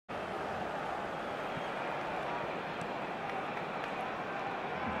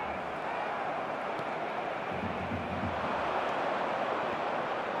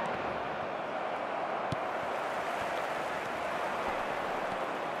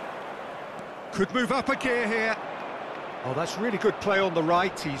Could move up a gear here. Oh, that's really good play on the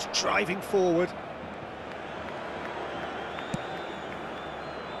right. He's driving forward.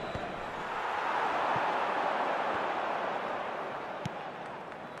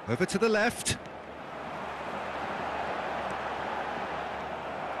 Over to the left.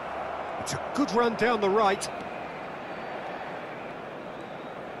 It's a good run down the right.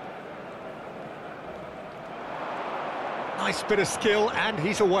 Nice bit of skill, and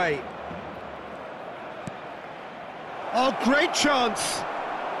he's away. Oh, great chance!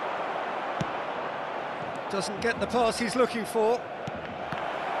 Doesn't get the pass he's looking for.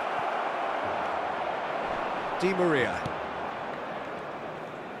 Di Maria.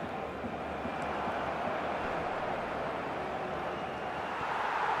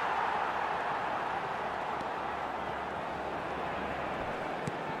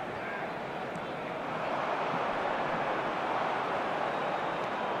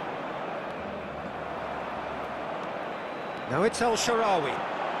 Now it's El Shaarawy.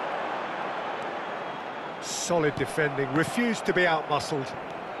 Solid defending, refused to be outmuscled.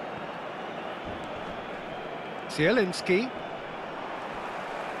 Zielinski.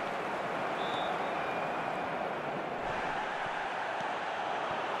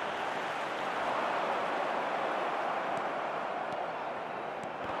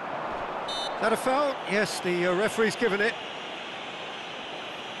 Is that a foul? Yes, the referee's given it.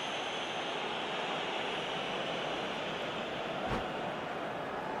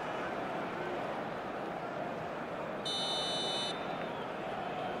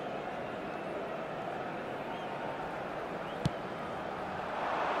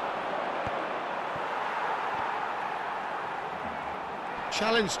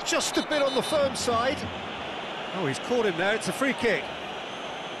 Challenge just a bit on the firm side. Oh, he's caught him there, it's a free kick.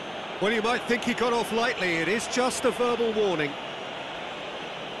 Well, you might think he got off lightly, it is just a verbal warning.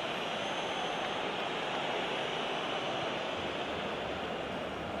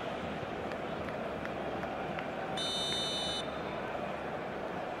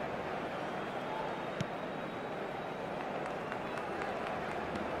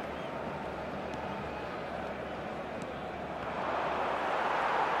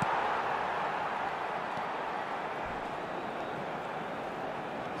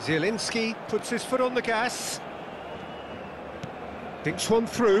 Zielinski puts his foot on the gas. Dinks one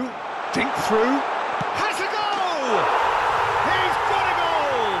through. Dink through. Has a goal! He's got a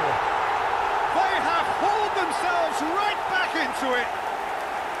goal! They have hauled themselves right back into it.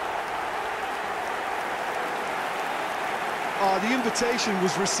 Oh, the invitation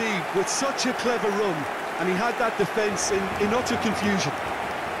was received with such a clever run, and he had that defence in utter confusion.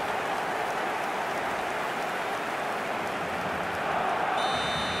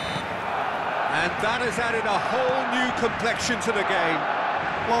 And that has added a whole new complexion to the game.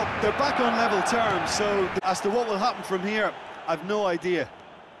 Well, they're back on level terms, so as to what will happen from here, I've no idea.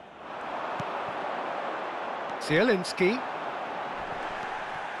 Zielinski.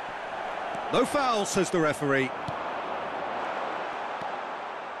 No foul, says the referee.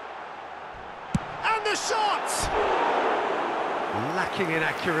 And the shot! Lacking in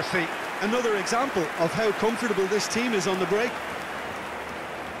accuracy. Another example of how comfortable this team is on the break.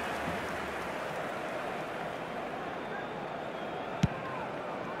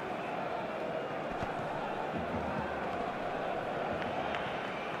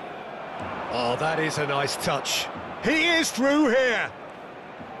 Oh, that is a nice touch. He is through here.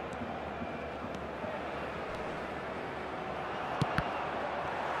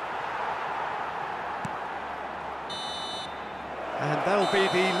 And that'll be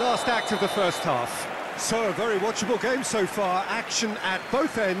the last act of the first half. So, a very watchable game so far. Action at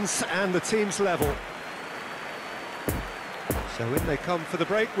both ends and the team's level. So in they come for the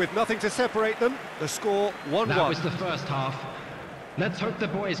break with nothing to separate them. The score 1-1. That was the first half. Let's hope the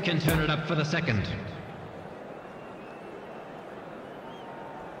boys can turn it up for the second.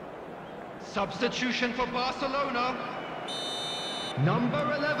 Substitution for Barcelona.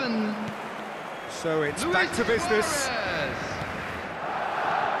 Number 11. So it's back to business. Suarez.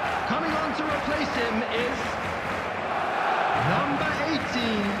 Coming on to replace him is number 18.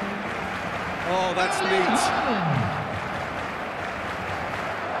 Oh, that's neat.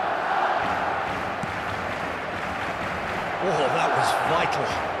 Oh, that was vital.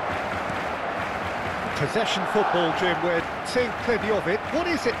 Possession football, Jim, we're seeing plenty of it. What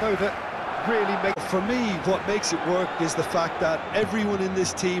is it, though, that really makes... For me, what makes it work is the fact that everyone in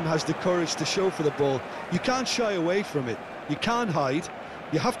this team has the courage to show for the ball. You can't shy away from it. You can't hide.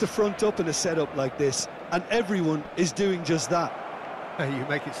 You have to front up in a setup like this, and everyone is doing just that. You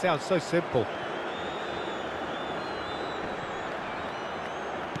make it sound so simple.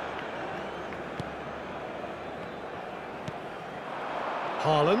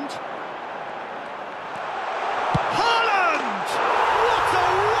 Haaland. Haaland! What a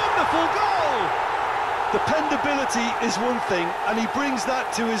wonderful goal! Dependability is one thing, and he brings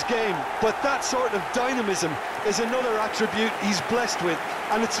that to his game, but that sort of dynamism is another attribute he's blessed with,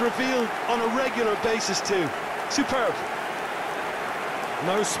 and it's revealed on a regular basis too. Superb.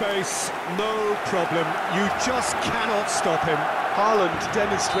 No space, no problem. You just cannot stop him. Haaland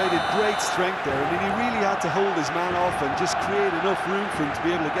demonstrated great strength there. I mean, he really had to hold his man off and just create enough room for him to be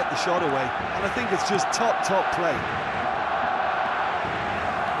able to get the shot away. And I think it's just top play.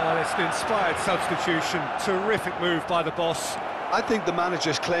 Well, it's an inspired substitution. Terrific move by the boss. I think the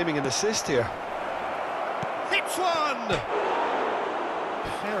manager's claiming an assist here. Hits one!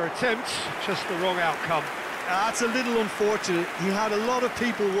 Fair attempt, just the wrong outcome. That's a little unfortunate. He had a lot of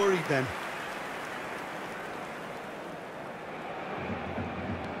people worried then.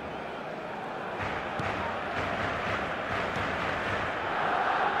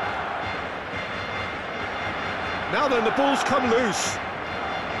 Now then, the ball's come loose.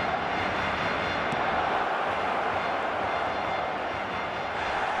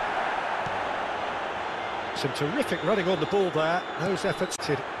 Some terrific running on the ball there. Those efforts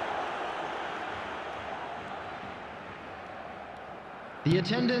did. The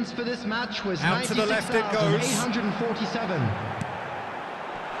attendance for this match was Out to the left it goes. 96,847.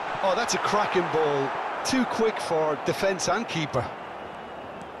 Oh, that's a cracking ball. Too quick for defence and keeper.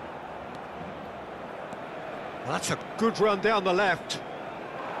 That's a good run down the left.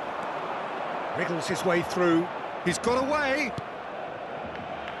 Wriggles his way through. He's got away.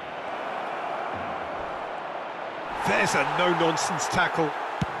 There's a no-nonsense tackle.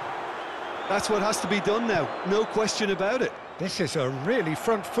 That's what has to be done now, no question about it. This is a really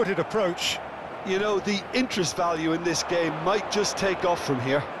front-footed approach. You know, the interest value in this game might just take off from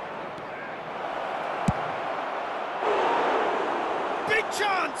here. Big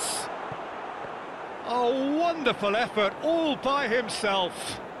chance! A wonderful effort, all by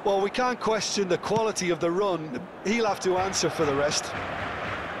himself. Well, we can't question the quality of the run. He'll have to answer for the rest.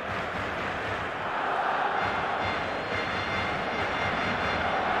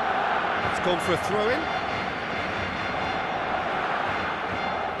 It's gone for a throw-in.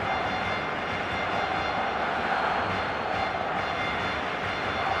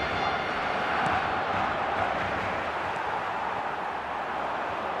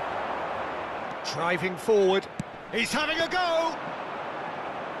 Driving forward, he's having a go!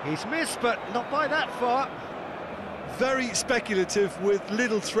 He's missed, but not by that far. Very speculative with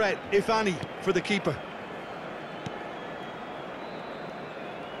little threat, if any, for the keeper.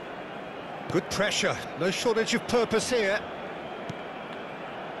 Good pressure, no shortage of purpose here.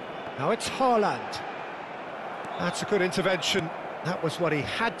 Now it's Haaland. That's a good intervention. That was what he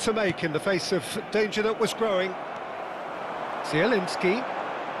had to make in the face of danger that was growing. Zielinski.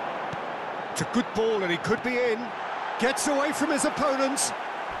 It's a good ball and he could be in. Gets away from his opponents.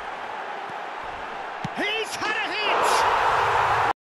 He's had a hit!